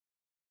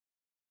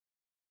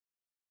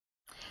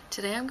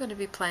Today I'm going to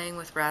be playing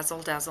with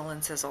Razzle, Dazzle,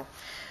 and Sizzle.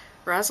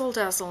 Razzle,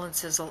 Dazzle, and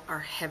Sizzle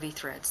are heavy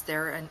threads.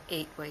 They're an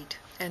 8 weight,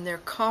 and they're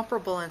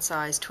comparable in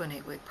size to an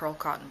 8 weight pearl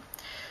cotton.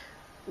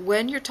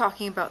 When you're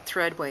talking about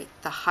thread weight,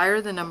 the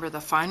higher the number,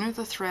 the finer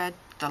the thread,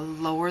 the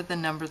lower the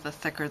number, the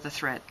thicker the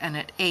thread. And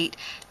at 8,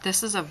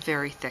 this is a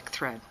very thick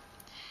thread.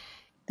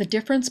 The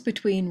difference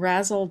between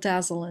Razzle,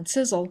 Dazzle, and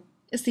Sizzle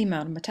is the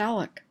amount of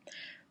metallic.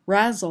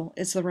 Razzle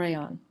is the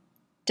rayon.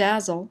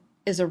 Dazzle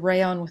is a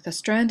rayon with a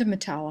strand of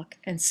metallic,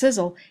 and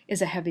Sizzle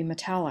is a heavy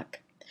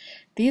metallic.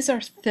 These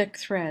are thick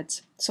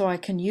threads, so I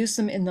can use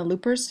them in the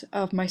loopers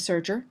of my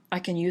serger. I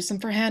can use them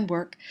for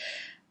handwork.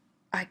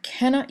 I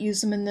cannot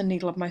use them in the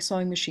needle of my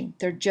sewing machine.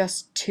 They're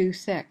just too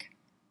thick.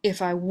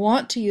 If I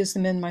want to use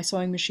them in my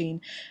sewing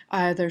machine,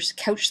 I either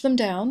couch them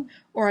down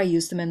or I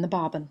use them in the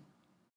bobbin.